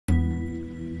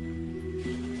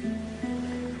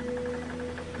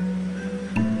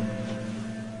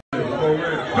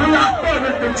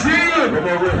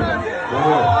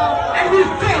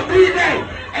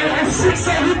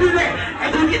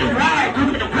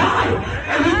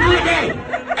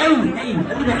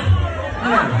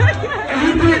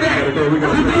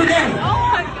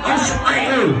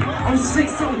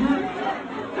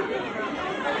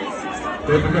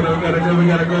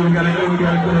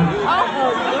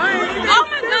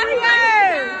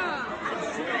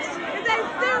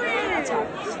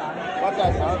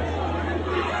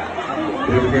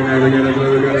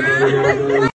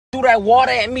Threw that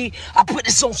water at me. I put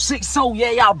this on 6-0.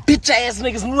 Yeah, y'all bitch ass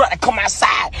niggas knew how to come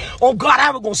outside. On God,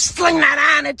 I was gonna sling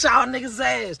that iron at y'all niggas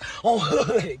ass. On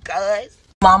hood, cuz.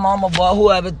 My mama, boy,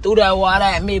 whoever threw that water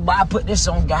at me, boy, I put this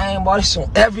on game, boy. This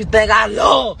on everything I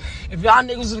love. If y'all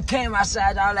niggas would've came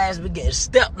outside, y'all ass be getting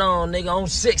stepped on, nigga, on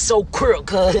 6-0 crib,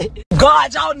 cuz.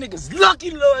 God, y'all niggas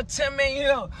lucky little 10 man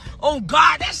here. On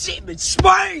God, that shit been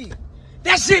sprayed.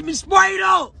 That shit been sprayed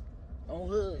up. On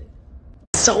hood.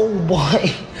 So,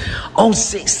 boy, on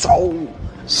 6-0.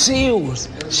 Shields.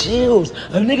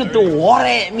 A nigga threw water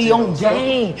at me on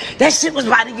game. That shit was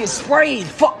about to get sprayed.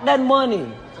 Fuck that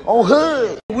money. On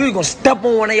hood. We was gonna step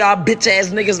on one of y'all bitch ass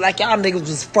niggas like y'all niggas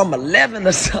was from 11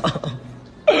 or something.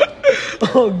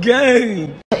 On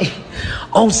game.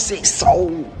 On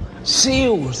 6-0.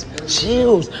 Shields.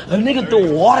 A nigga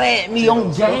threw water at me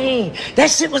on game. That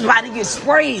shit was about to get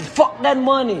sprayed. Fuck that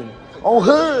money. On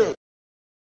hood.